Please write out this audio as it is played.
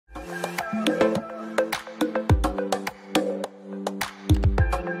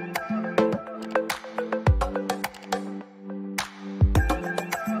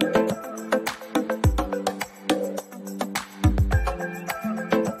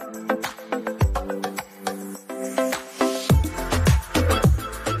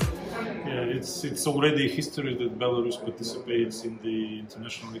it's already history that Belarus participates in the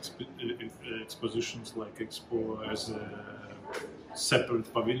international expositions like Expo as a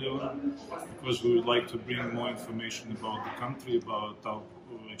separate pavilion, because we would like to bring more information about the country, about our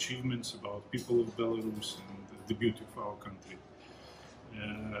achievements, about people of Belarus and the beauty of our country.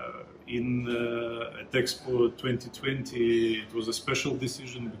 At Expo 2020, it was a special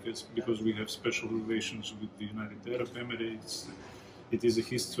decision because we have special relations with the United Arab Emirates. It is a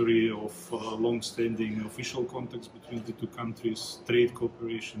history of long-standing official contacts between the two countries, trade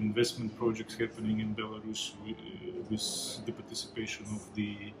cooperation, investment projects happening in Belarus with the participation of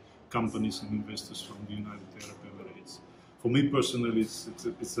the companies and investors from the United Arab Emirates. For me personally,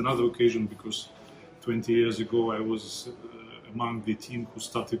 it's another occasion because 20 years ago I was among the team who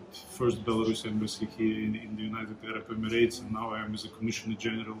started first Belarus embassy here in the United Arab Emirates, and now I am as a Commissioner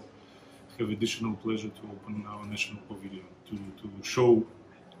General have additional pleasure to open our national pavilion to show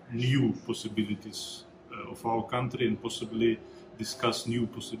new possibilities of our country and possibly discuss new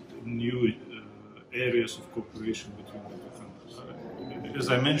areas of cooperation between the two countries. As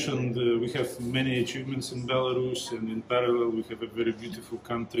I mentioned, we have many achievements in Belarus, and in parallel we have a very beautiful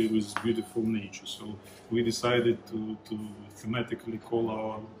country with beautiful nature. So we decided to thematically call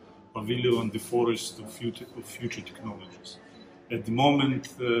our pavilion the Forest of Future Technologies. At the moment,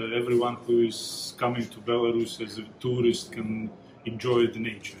 everyone who is coming to Belarus as a tourist can enjoy the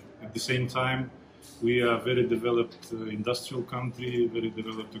nature. At the same time, we are a very developed industrial country, very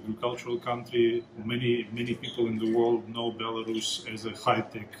developed agricultural country. Many people in the world know Belarus as a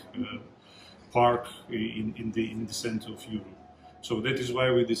high-tech park in the center of Europe. So that is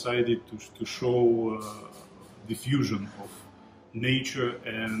why we decided to show the fusion of nature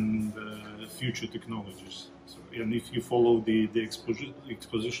and future technologies. So, and if you follow the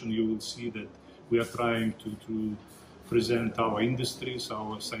exposition, you will see that we are trying to present our industries,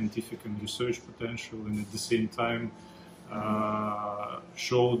 our scientific and research potential, and at the same time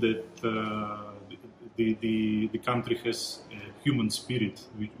show that the country has a human spirit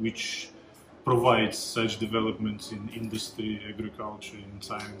which provides such developments in industry, agriculture, in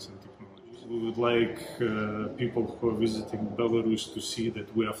science and technology. We would like people who are visiting Belarus to see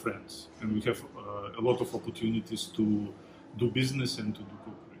that we are friends, and we have a lot of opportunities to do business and to do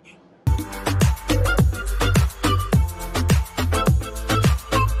cooperation.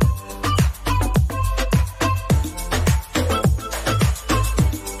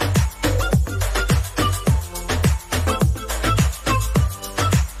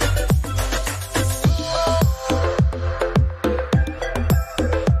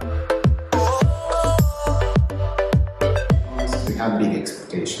 Have big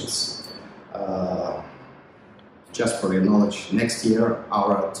expectations. Just for your knowledge, next year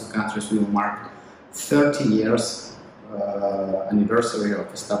our two countries will mark 30 years anniversary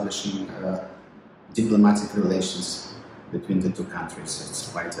of establishing diplomatic relations between the two countries. It's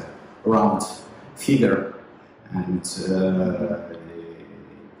quite a round figure, and the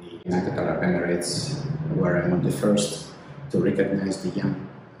United Arab Emirates were among the first to recognize the young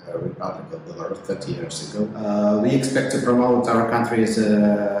Republic of Belarus 30 years ago. We expect to promote our country as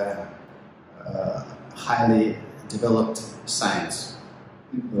a highly developed science,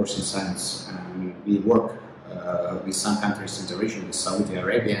 Russian science. And we work with some countries in the region, with Saudi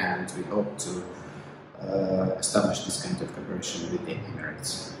Arabia, and we hope to establish this kind of cooperation with the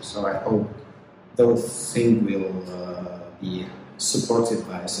Emirates. So I hope those things will be supported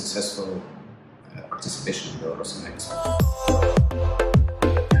by a successful participation in Belarus Expo.